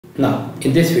Now,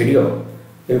 in this video,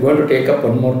 we are going to take up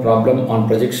one more problem on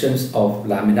projections of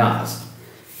laminas.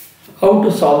 How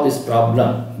to solve this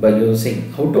problem by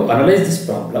using, how to analyze this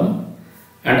problem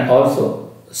and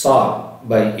also solve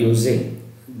by using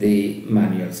the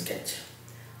manual sketch.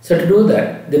 So to do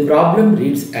that, the problem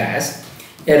reads as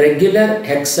a regular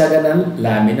hexagonal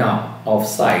lamina of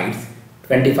sides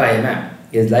 25 mm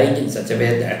is lying in such a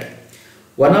way that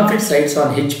one of its sides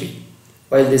on HP,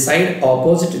 while the side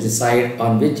opposite to the side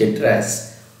on which it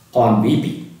rests on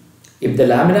VP. If the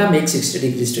lamina makes 60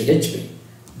 degrees to HP,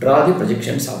 draw the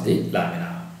projections of the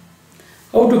lamina.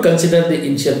 How to consider the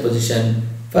initial position?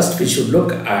 First, we should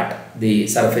look at the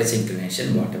surface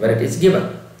inclination, whatever it is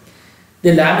given.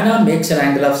 The lamina makes an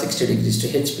angle of 60 degrees to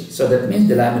HP. So that means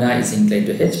the lamina is inclined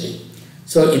to HP.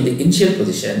 So in the initial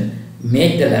position,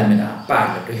 make the lamina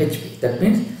parallel to HP. That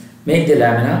means make the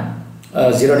lamina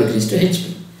 0 degrees to HP.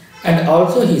 And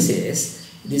also he says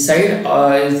the side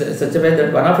is such a way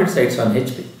that one of its sides on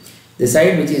HP. The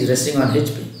side which is resting on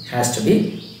HP has to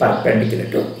be perpendicular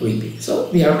to VP.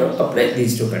 So we have to apply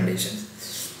these two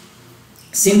conditions.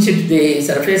 Since the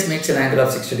surface makes an angle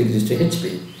of 60 degrees to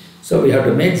HP, so we have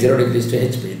to make 0 degrees to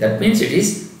HP. That means it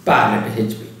is parallel to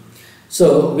HP.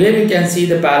 So where we can see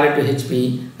the parallel to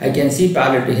HP, I can see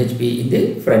parallel to HP in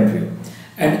the front view.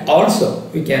 And also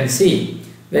we can see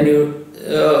when you,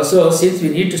 so since we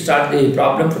need to start the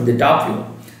problem from the top view,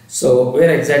 so where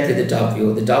exactly the top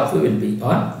view? The top view will be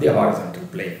on the horizontal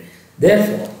plane.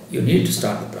 Therefore, you need to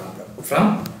start the problem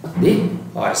from the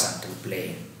horizontal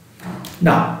plane.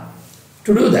 Now,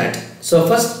 to do that, so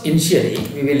first initially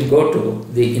we will go to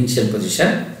the initial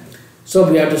position. So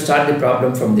we have to start the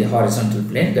problem from the horizontal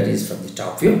plane, that is from the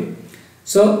top view.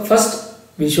 So first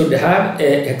we should have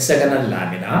a hexagonal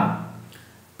lamina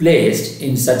placed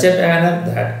in such a manner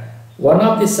that one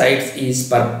of the sides is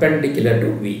perpendicular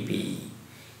to VP.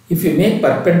 If you make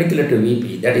perpendicular to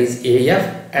VP, that is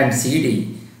AF and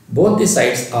CD, both the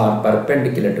sides are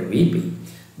perpendicular to VP.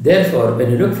 Therefore,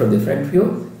 when you look from the front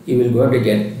view, you will going to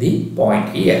get the point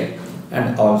here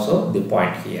and also the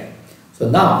point here. So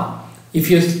now, if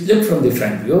you look from the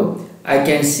front view, I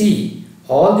can see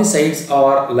all the sides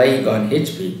are lying on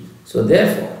HP. So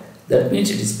therefore, that means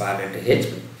it is parallel to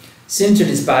HP. Since it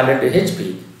is parallel to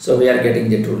HP, so we are getting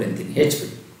the true length in HP.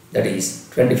 That is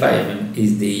 25 mm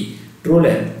is the true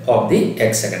length of the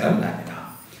hexagonal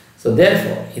lamina. So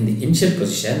therefore, in the initial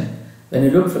position, when you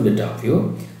look from the top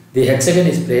view, the hexagon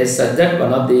is placed such that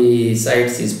one of the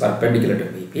sides is perpendicular to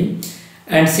VP.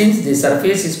 And since the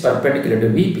surface is perpendicular to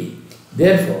VP,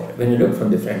 therefore, when you look from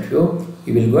the front view,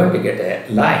 you will going to get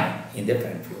a line in the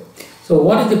front view. So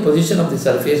what is the position of the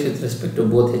surface with respect to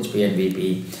both HP and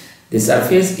VP? The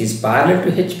surface is parallel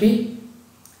to HP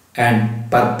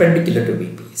and perpendicular to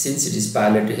VP. Since it is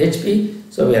parallel to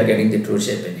HP, so we are getting the true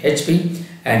shape in HP,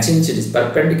 and since it is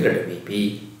perpendicular to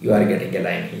VP, you are getting a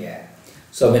line here.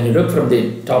 So when you look from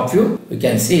the top view, we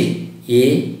can see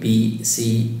A, B,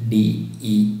 C, D,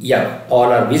 E, F,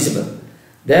 all are visible.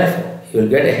 Therefore, you will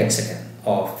get a hexagon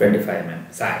of 25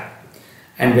 mm side.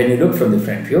 And when you look from the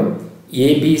front view,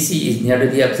 A, B, C is near to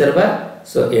the observer,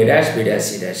 so A dash, B dash,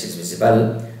 C dash is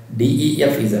visible. D, E,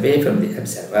 F is away from the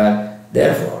observer.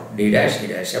 Therefore, D dash, E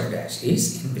dash, F dash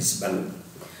is invisible.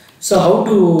 So how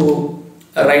to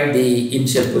write the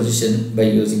initial position by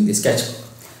using the sketch code?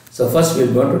 So first we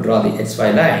are going to draw the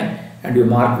XY line and you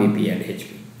mark VP and HP.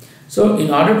 So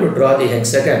in order to draw the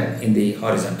hexagon in the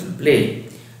horizontal plane,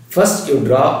 first you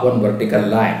draw one vertical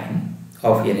line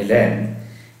of any length.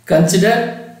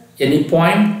 Consider any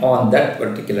point on that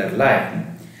particular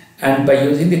line, and by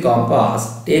using the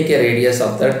compass, take a radius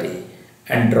of 30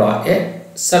 and draw a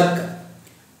circle.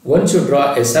 Once you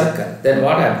draw a circle, then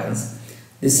what happens?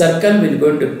 The circle will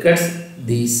going to cut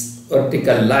this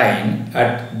vertical line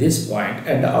at this point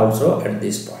and also at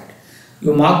this point.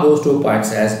 You mark those 2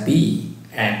 points as B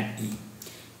and E.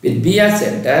 With B as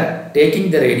center,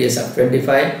 taking the radius of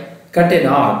 25, cut an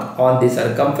arc on the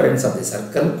circumference of the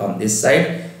circle on this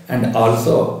side and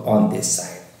also on this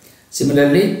side.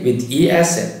 Similarly, with E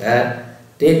as center,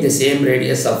 take the same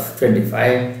radius of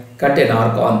 25, cut an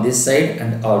arc on this side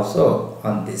and also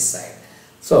on this side.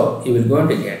 So you will going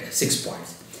to get 6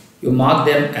 points. You mark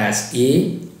them as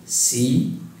A,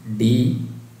 C, D,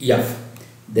 F.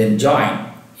 Then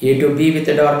join A to B with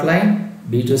a dark line,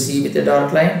 B to C with a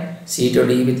dark line, C to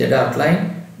D with a dark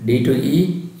line, D to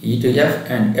E, E to F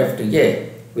and F to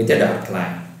A with a dark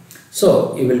line.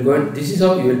 So you will go, this is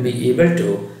how you will be able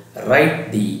to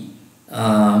write the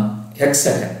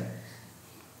hexagon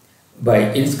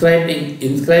by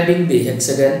inscribing the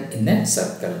hexagon in a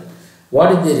circle.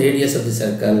 What is the radius of the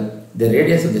circle? The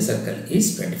radius of the circle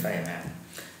is 25 mm.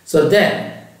 So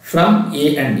then From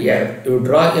A and F, you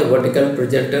draw a vertical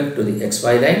projector to the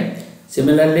XY line.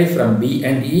 Similarly, from B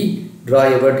and E, draw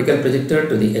a vertical projector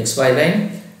to the XY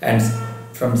line, and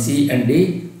from C and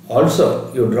D,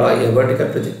 also you draw a vertical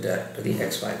projector to the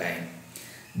XY line.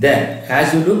 Then,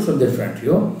 as you look from the front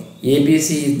view,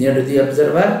 ABC is near to the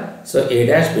observer, so A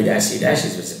dash, B dash, C dash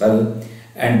is visible,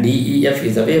 and D, E, F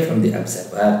is away from the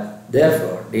observer.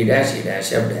 Therefore, D dash, E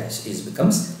dash, F dash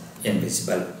becomes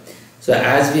invisible. So,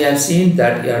 as we have seen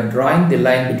that you are drawing the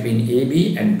line between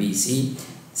AB and BC,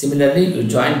 similarly you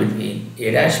join between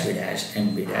A dash, B dash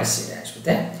and B dash, C dash with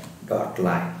a dot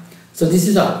line. So, this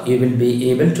is how you will be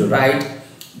able to write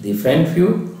the front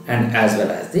view and as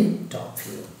well as the top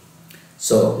view.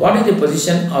 So, what is the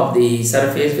position of the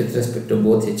surface with respect to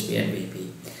both HP and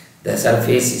VP? The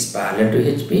surface is parallel to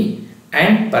HP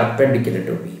and perpendicular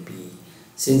to VP.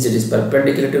 Since it is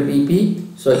perpendicular to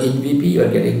VP, so in VP you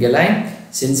are getting a line.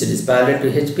 Since it is parallel to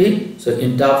HP, so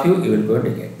in top view you will going to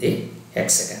get the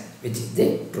hexagon, which is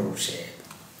the true shape.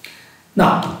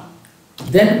 Now,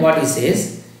 then what he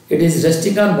says, it is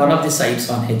resting on one of the sides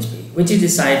on HP. Which is the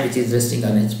side which is resting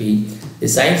on HP? The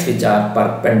sides which are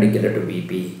perpendicular to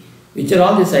VP. Which are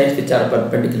all the sides which are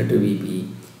perpendicular to VP?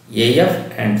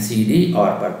 AF and CD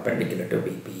are perpendicular to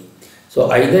VP.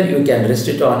 So either you can rest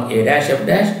it on A dash F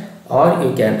dash or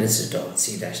you can rest it on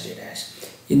C dash D dash.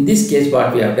 In this case,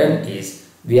 what we have done is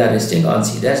we are resting on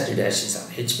C dash D dash is on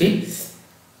HP.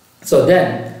 So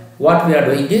then what we are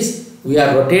doing is we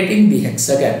are rotating the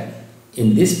hexagon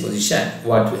in this position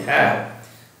what we have,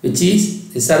 which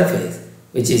is the surface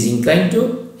which is inclined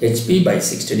to HP by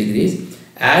 60 degrees.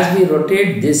 As we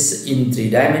rotate this in 3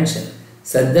 dimensions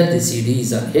such that the CD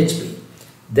is on HP,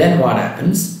 then what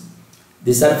happens?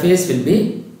 The surface will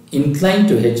be inclined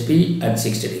to HP at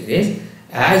 60 degrees.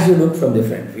 As you look from the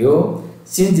front view,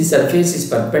 since the surface is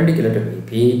perpendicular to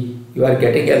VP, you are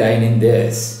getting a line in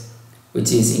this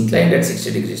which is inclined at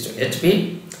 60 degrees to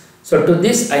HP. So to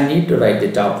this I need to write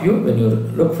the top view. When you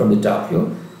look from the top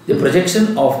view, the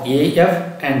projection of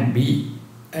AF and B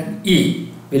and E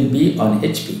will be on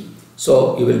HP.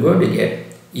 So you will go to get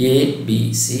A,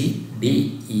 B, C,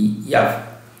 D, E, F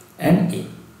and E.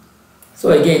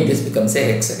 So again this becomes a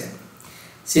hexagon.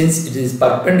 Since it is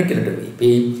perpendicular to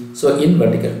VP, so in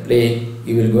vertical plane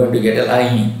you will going to get a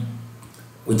line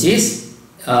which is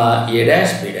A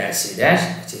dash, B dash, C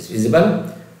dash, which is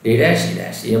visible. D dash, E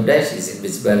dash, F dash is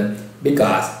invisible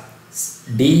because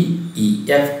D, E,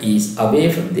 F is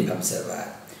away from the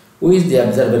observer. Who is the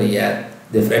observer here?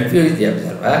 The front view is the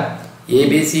observer.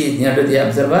 ABC is near to the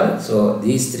observer, so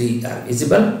these 3 are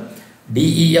visible.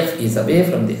 DEF is away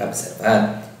from the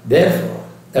observer, therefore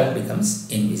that becomes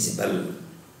invisible.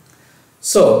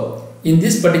 So in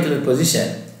this particular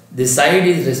position, the side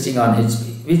is resting on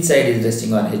HP. Which side is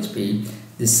resting on HP?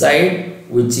 The side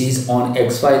which is on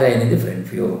XY line in the front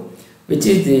view. Which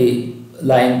is the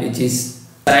line which is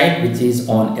side which is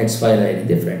on XY line in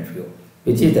the front view?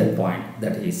 Which is that point,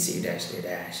 that is C dash D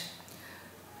dash.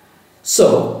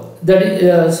 So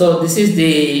this is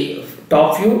the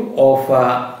top view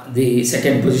of the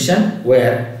second position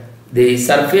where the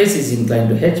surface is inclined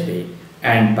to HP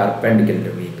and perpendicular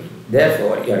to VP.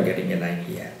 Therefore, you are getting a line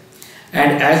here.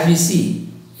 And as we see,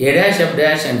 A dash, F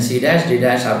dash and C dash, D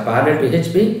dash are parallel to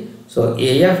HP. So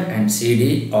AF and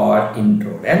CD are in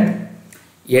true length.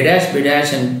 A dash, B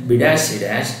dash and B dash, C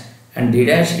dash and D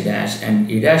dash, E dash and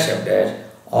E dash, F dash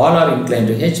all are inclined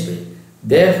to HP.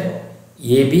 Therefore,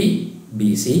 AB,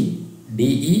 BC,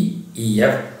 DE,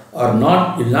 EF will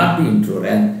not be in true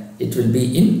length, it will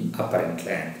be in apparent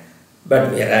length.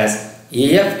 But whereas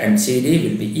AF and CD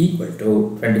will be equal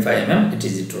to 25 mm, it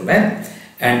is the true length,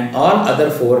 and all other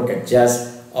 4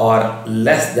 edges are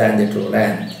less than the true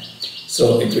length.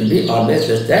 So it will be always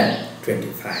less than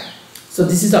 25. So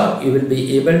this is how you will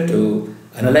be able to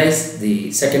analyze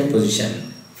the second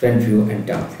position, front view and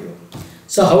top view.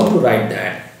 So how to write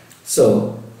that?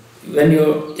 So when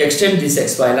you extend this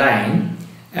XY line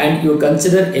and you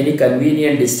consider any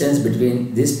convenient distance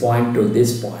between this point to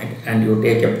this point, and you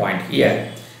take a point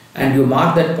here and you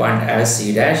mark that point as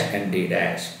C dash and D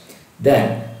dash.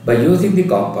 Then by using the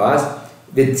compass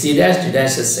with C dash D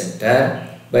dash as center,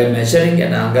 by measuring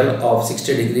an angle of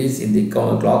 60 degrees in the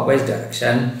clockwise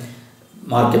direction,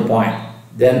 mark a point.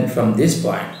 Then from this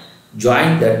point,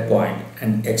 join that point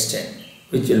and extend,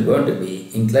 which will going to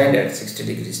be inclined at 60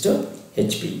 degrees to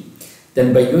HP.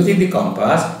 Then by using the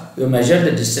compass, you measure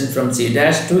the distance from C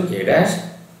dash to A dash.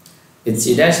 With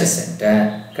C dash as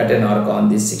center, cut an arc on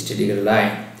this 60-degree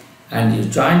line and you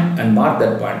join and mark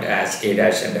that point as A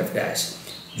dash and F dash.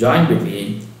 Join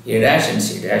between A dash and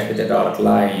C dash with a dark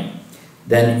line.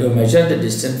 Then you measure the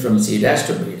distance from C dash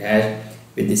to B dash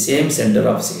with the same center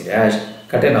of C dash,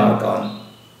 cut an arc on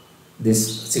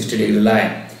this 60-degree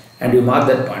line and you mark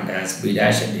that point as B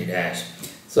dash and D dash.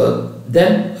 So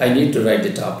then I need to write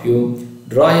the top view.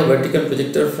 Draw a vertical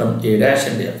projector from A dash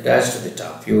and F dash to the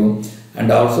top view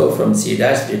and also from C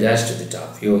dash, D dash to the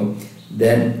top view.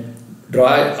 Then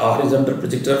draw a horizontal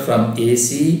projector from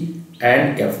AC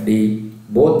and FD.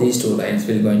 Both these two lines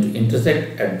will going to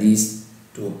intersect at these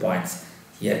 2 points.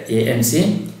 Here A and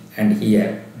C and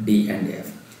here D and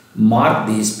F. Mark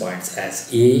these points as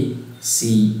A,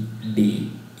 C,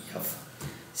 D, F.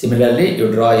 Similarly,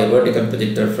 you draw a vertical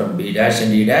projector from B dash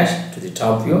and E dash to the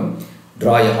top view.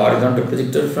 Draw a horizontal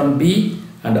projector from B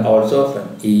and also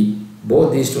from E.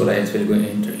 Both these two lines will go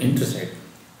into intersect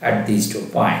at these 2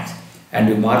 points. And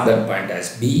you mark that point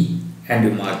as B and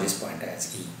you mark this point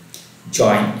as E.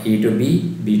 Join E to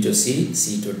B, B to C,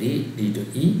 C to D, D to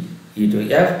E, E to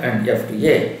F and F to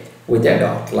A with a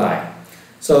dot line.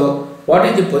 So what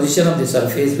is the position of the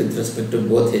surface with respect to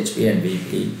both HP and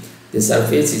VP? The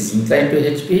surface is inclined to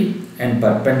HP and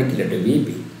perpendicular to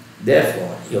VP.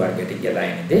 Therefore, you are getting a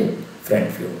line in the front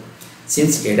view.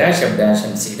 Since A dash, F dash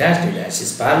and C dash, D dash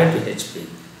is parallel to HP,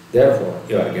 therefore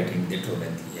you are getting the true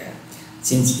length here.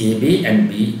 Since AB and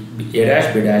B, A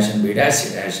dash, B dash and B dash,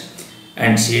 C dash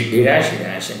and C, D dash, E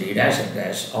dash and D dash, F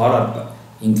dash all are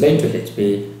inclined to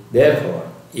HP,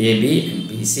 therefore AB and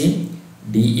BC,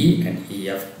 DE and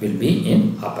EF will be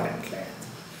in apparent length.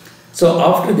 So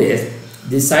after this,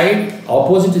 the side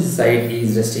opposite to the side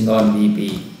is resting on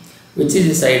VP. Which is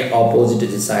the side opposite to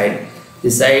the side? The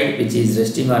side which is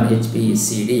resting on HP is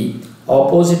CD.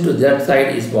 Opposite to that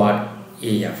side is what?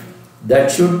 AF.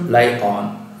 That should lie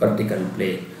on vertical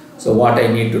plane. So what I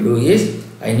need to do is,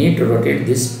 I need to rotate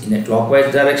this in a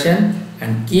clockwise direction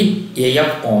and keep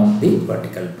AF on the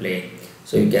vertical plane.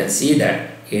 So you can see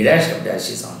that A dash, F dash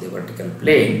is on the vertical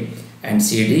plane and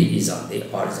CD is on the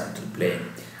horizontal plane.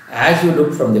 As you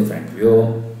look from the front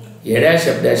view, A dash,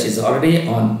 F dash is already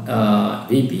on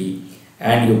VP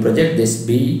and you project this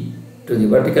B to the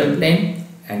vertical plane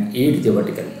and E to the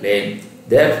vertical plane.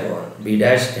 Therefore, B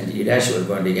dash and E dash you are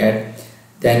going to get.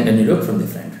 Then when you look from the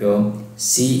front view,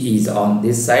 C is on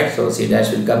this side, so C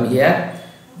dash will come here.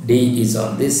 D is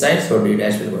on this side, so D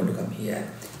dash will going to come here.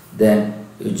 Then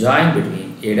you join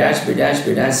between A dash, B dash,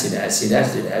 B dash, C dash, C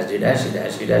dash, D dash, D dash, E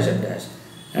dash, E dash, F dash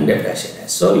and F dash, A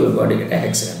dash. So you are going to get a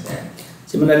hexagon there.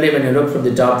 Similarly, when you look from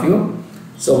the top view,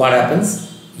 so what happens?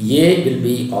 A will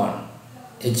be on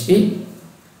HP.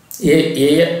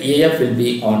 AF will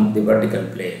be on the vertical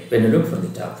plane. When you look from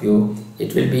the top view,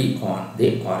 it will be on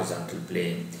the horizontal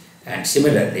plane. And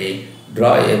similarly,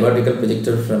 draw a vertical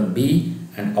projector from B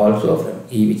and also from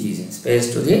E, which is in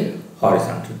space, to the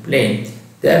horizontal plane.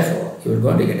 Therefore, you are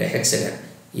going to get a hexagon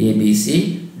A, B,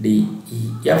 C, D,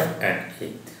 E, F and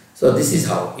A. So this is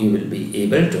how you will be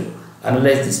able to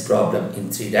analyze this problem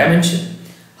in 3 dimensions.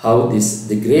 How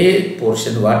the gray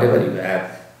portion, whatever you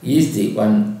have, is the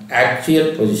one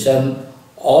actual position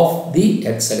of the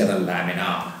hexagonal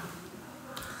lamina.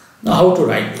 Now how to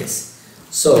write this?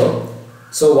 So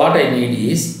what I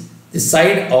need is the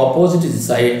side opposite to the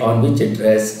side on which it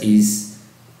rests is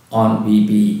on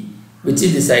VP, which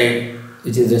is the side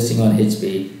which is resting on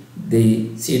HP.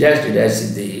 The C dash, D dash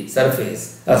is the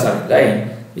surface, line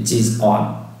which is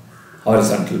on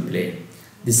horizontal plane.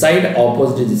 The side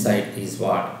opposite to the side is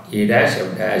what? A dash,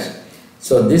 F dash.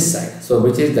 So this side, so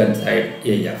which is that side?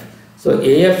 AF. So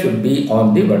AF should be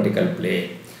on the vertical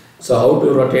plane. So how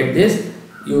to rotate this?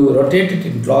 You rotate it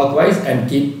in clockwise and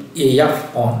keep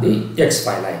AF on the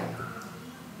XY line.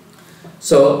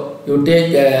 So you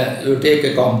take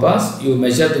a compass, you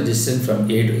measure the distance from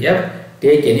A to F,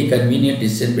 take any convenient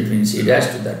distance between C dash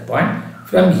to that point.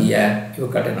 From here, you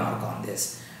cut an arc on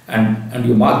this and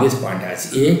you mark this point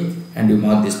as A and you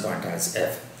mark this point as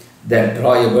F. Then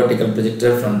draw a vertical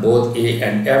projector from both A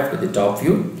and F to the top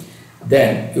view.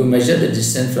 Then you measure the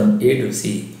distance from A to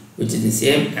C, which is the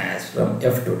same as from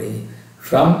F to D.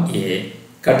 From A,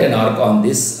 cut an arc on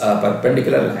this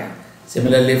perpendicular line.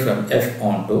 Similarly, from F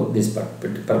onto this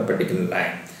perpendicular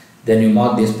line. Then you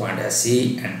mark this point as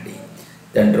C and D.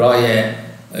 Then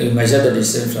you measure the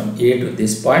distance from A to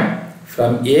this point.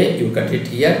 From A, you cut it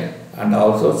here, and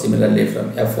also similarly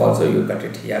from F also you cut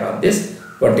it here on this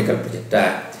vertical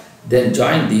projector. Then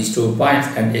join these 2 points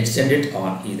and extend it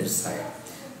on either side.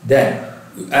 Then,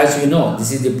 as you know,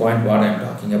 this is the point what I am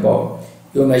talking about.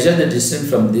 You measure the distance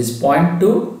from this point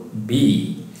to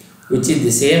B, which is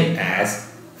the same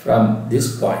as from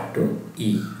this point to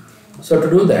E. So to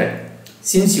do that,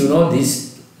 since you know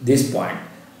this point,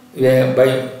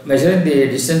 by measuring the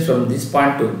distance from this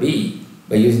point to B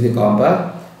by using the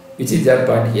compass, which is that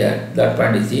point here, that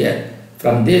point is here.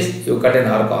 From this you cut an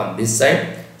arc on this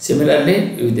side.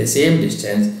 Similarly, with the same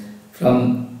distance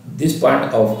from this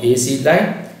point of AC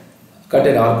line, cut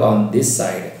an arc on this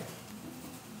side.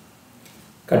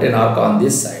 Cut an arc on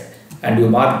this side, and you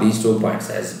mark these 2 points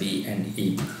as B and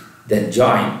E. Then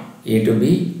join A to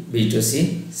B, B to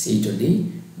C, C to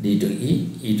D, D to E,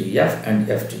 E to F, and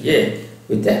F to A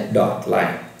with a dark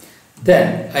line.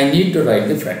 Then I need to write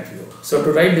the front view. So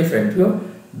to write the front view,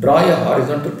 draw a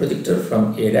horizontal projector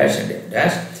from A dash and F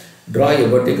dash. Draw a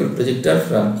vertical projector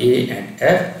from A and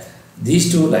F.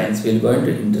 These two lines will going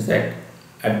to intersect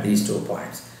at these 2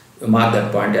 points. You mark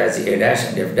that point as A dash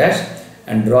and F dash,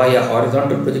 and draw a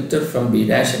horizontal projector from B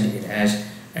dash and E dash,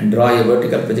 and draw a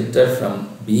vertical projector from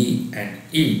B and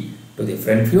E to the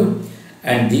front view.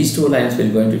 And these two lines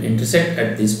will going to intersect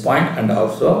at this point and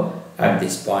also at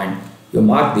this point. You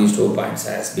mark these 2 points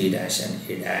as B dash and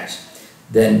E dash.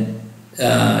 Then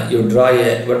you draw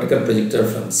a vertical projector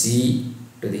from C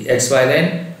to the XY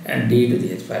line and D to the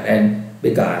XY line,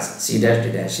 because C dash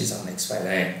D dash is on XY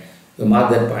line. You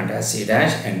mark that point as C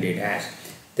dash and D dash.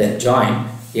 Then join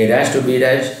A dash to B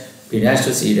dash, B dash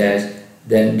to C dash,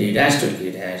 then D dash to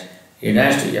E dash, E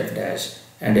dash to F dash,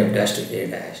 and F dash to A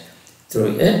dash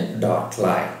through a dot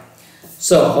line.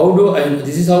 So how do I,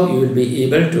 this is how you will be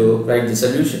able to write the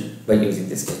solution by using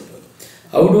this schedule.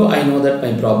 How do I know that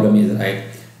my problem is right?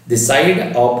 The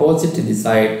side opposite to the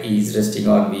side is resting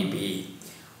on VP.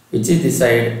 Which is the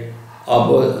side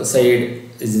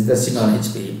opposite is resting on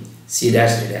HP, C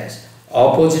dash D dash.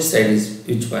 Opposite side is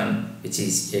which one? Which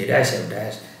is A dash F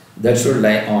dash. That should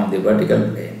lie on the vertical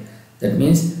plane. That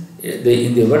means in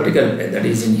the vertical plane, that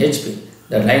is in HP,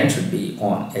 the line should be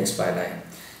on XY line.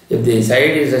 If the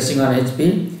side is resting on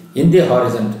HP, in the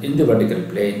horizontal, in the vertical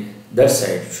plane, that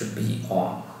side should be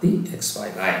on the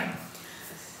XY line.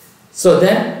 So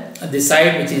then the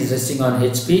side which is resting on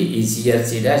HP is here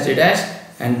C dash D dash,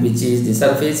 and which is the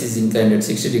surface is inclined at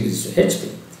 60 degrees to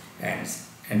HP,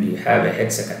 and you have a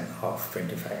hexagon of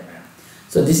 25 mm.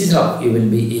 So this is how you will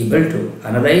be able to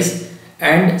analyze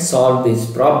and solve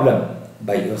this problem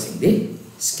by using the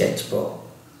sketchbook.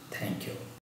 Thank you.